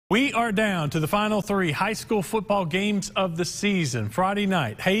We are down to the final three high school football games of the season. Friday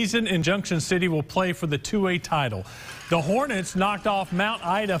night, Hazen and Junction City will play for the 2A title. The Hornets knocked off Mount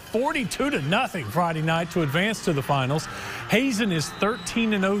Ida 42-0 Friday night to advance to the finals. Hazen is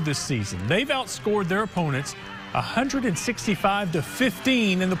 13-0 this season. They've outscored their opponents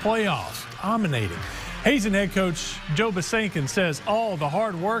 165-15 in the playoffs, dominating. Hazen head coach Joe Basankin says all the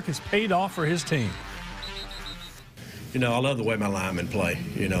hard work has paid off for his team. You know, I love the way my linemen play.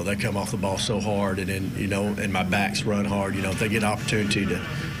 You know, they come off the ball so hard, and then, you know, and my backs run hard. You know, if they get an opportunity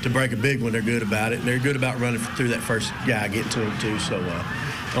to break a big one, they're good about it. And they're good about running through that first guy, getting to him, too. So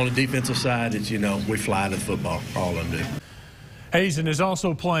on the defensive side, it's, you know, we fly to the football, all of them do. Hazen is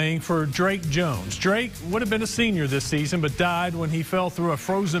also playing for Drake Jones. Drake would have been a senior this season, but died when he fell through a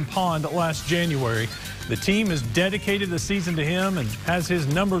frozen pond last January. The team has dedicated the season to him and has his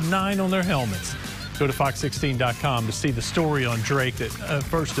number 9 on their helmets. Go to Fox16.com to see the story on Drake that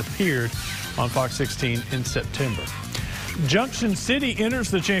first appeared on Fox 16 in September. Junction City enters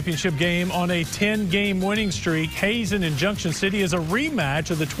the championship game on a 10-game winning streak. Hazen and Junction City is a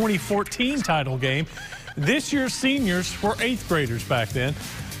rematch of the 2014 title game. This year's seniors were 8th graders back then.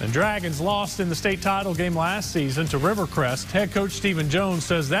 The Dragons lost in the state title game last season to Rivercrest. Head coach Stephen Jones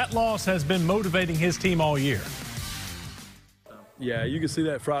says that loss has been motivating his team all year. Yeah, you can see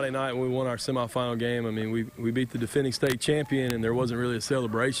that Friday night when we won our semifinal game. I mean, we beat the defending state champion, and there wasn't really a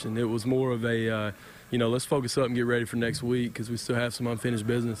celebration. It was more of a, you know, let's focus up and get ready for next week because we still have some unfinished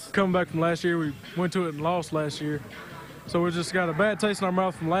business. Coming back from last year, we went to it and lost last year. So we just got a bad taste in our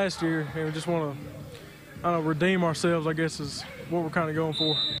mouth from last year, and we just want to, redeem ourselves, I guess, is what we're kind of going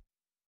for.